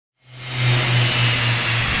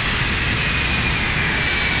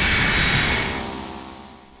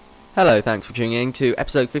Hello, thanks for tuning in to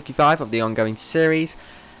episode 55 of the ongoing series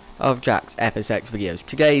of Jack's FSX videos.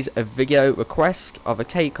 Today's a video request of a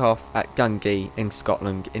takeoff at Dundee in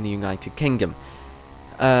Scotland in the United Kingdom.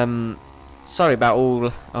 Sorry about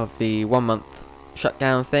all of the 1 month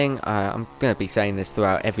shutdown thing. I'm going to be saying this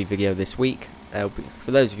throughout every video this week.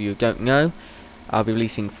 For those of you who don't know, I'll be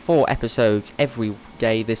releasing 4 episodes every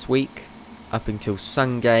day this week up until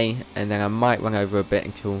Sunday, and then I might run over a bit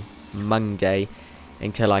until Monday,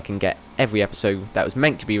 until I can get every episode that was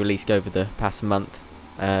meant to be released over the past month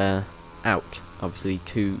out, obviously,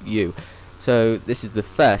 to you. So this is the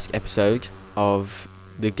first episode of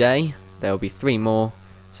the day. There will be 3 more.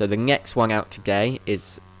 So the next one out today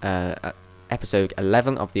is episode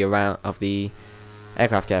 11 of the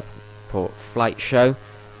Aircraft Airport flight show,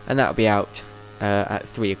 and that will be out at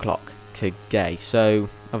 3 o'clock today. So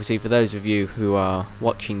obviously, for those of you who are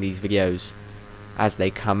watching these videos as they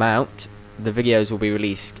come out, the videos will be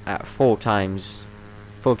released at 4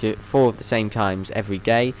 of the same times every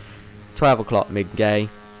day: 12 o'clock midday,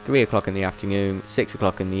 3 o'clock in the afternoon, 6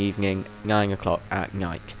 o'clock in the evening, 9 o'clock at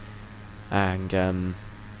night. And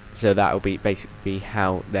so that will be basically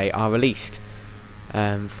how they are released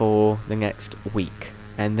for the next week.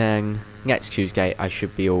 And then next Tuesday I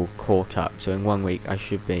should be all caught up. So in 1 week I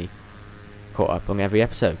should be caught up on every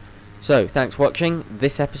episode. So thanks for watching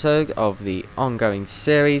this episode of the ongoing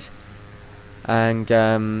series. And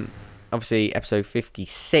obviously episode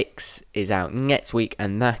 56 is out next week,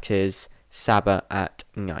 and that is Sabah at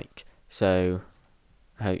night. So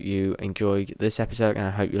I hope you enjoyed this episode, and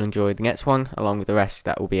I hope you'll enjoy the next one along with the rest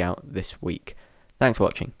that will be out this week. Thanks for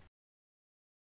watching.